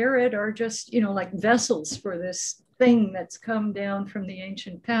who bear it are just, like vessels for this thing that's come down from the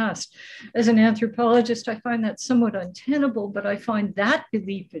ancient past. As an anthropologist, I find that somewhat untenable, but I find that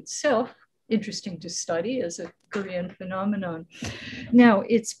belief itself interesting to study as a Korean phenomenon. Now,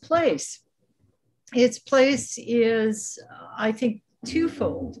 its place. its place is, I think,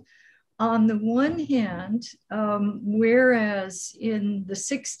 twofold. On the one hand, whereas in the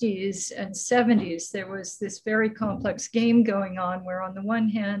 60s and 70s, there was this very complex game going on where on the one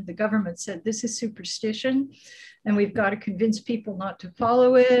hand, the government said, this is superstition, and we've got to convince people not to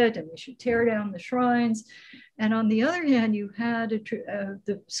follow it, and we should tear down the shrines. And on the other hand, you had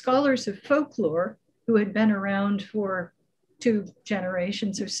the scholars of folklore who had been around for 2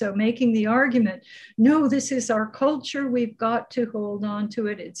 generations or so, making the argument, no, this is our culture, we've got to hold on to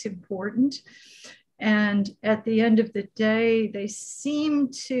it, it's important. And at the end of the day, they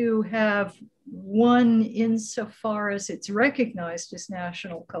seem to have won insofar as it's recognized as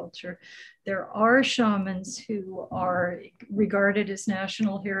national culture. There are shamans who are regarded as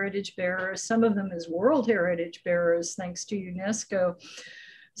national heritage bearers, some of them as world heritage bearers, thanks to UNESCO.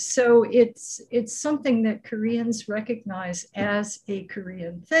 So it's something that Koreans recognize as a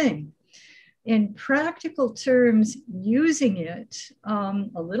Korean thing. In practical terms, using it,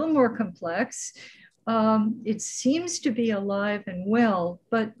 a little more complex, it seems to be alive and well,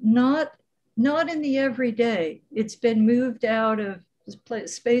 but not in the everyday. It's been moved out of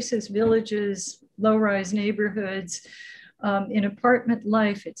spaces, villages, low-rise neighborhoods. In apartment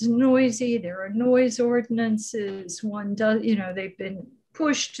life, it's noisy. There are noise ordinances. One does, they've been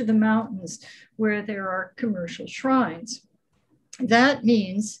pushed to the mountains where there are commercial shrines. That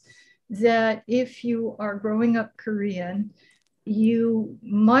means that if you are growing up Korean, you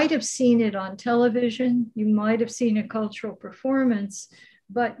might have seen it on television, you might have seen a cultural performance,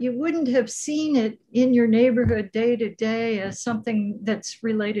 but you wouldn't have seen it in your neighborhood day to day as something that's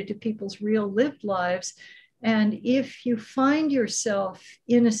related to people's real lived lives. And if you find yourself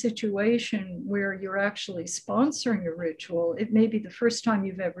in a situation where you're actually sponsoring a ritual, it may be the first time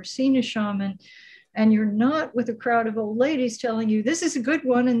you've ever seen a shaman, and you're not with a crowd of old ladies telling you, this is a good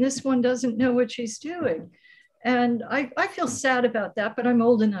one, and this one doesn't know what she's doing. And I feel sad about that, but I'm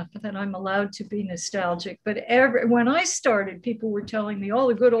old enough that I'm allowed to be nostalgic. But when I started, people were telling me all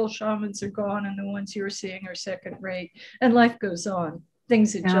the good old shamans are gone and the ones you're seeing are second rate, and life goes on,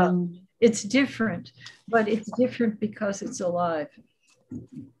 things adjust. It's different, but it's different because it's alive.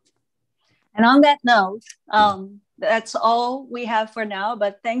 And on that note, that's all we have for now.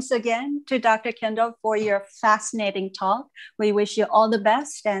 But thanks again to Dr. Kendall for your fascinating talk. We wish you all the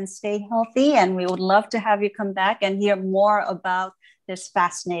best and stay healthy. And we would love to have you come back and hear more about this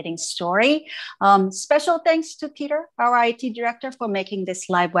fascinating story. Special thanks to Peter, our IT director, for making this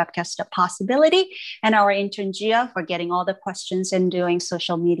live webcast a possibility, and our intern Gia for getting all the questions and doing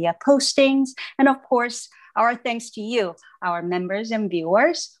social media postings. And of course, our thanks to you, our members and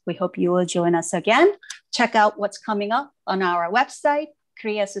viewers. We hope you will join us again. Check out what's coming up on our website,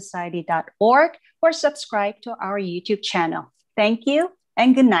 koreasociety.org, or subscribe to our YouTube channel. Thank you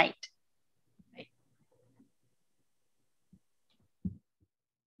and good night.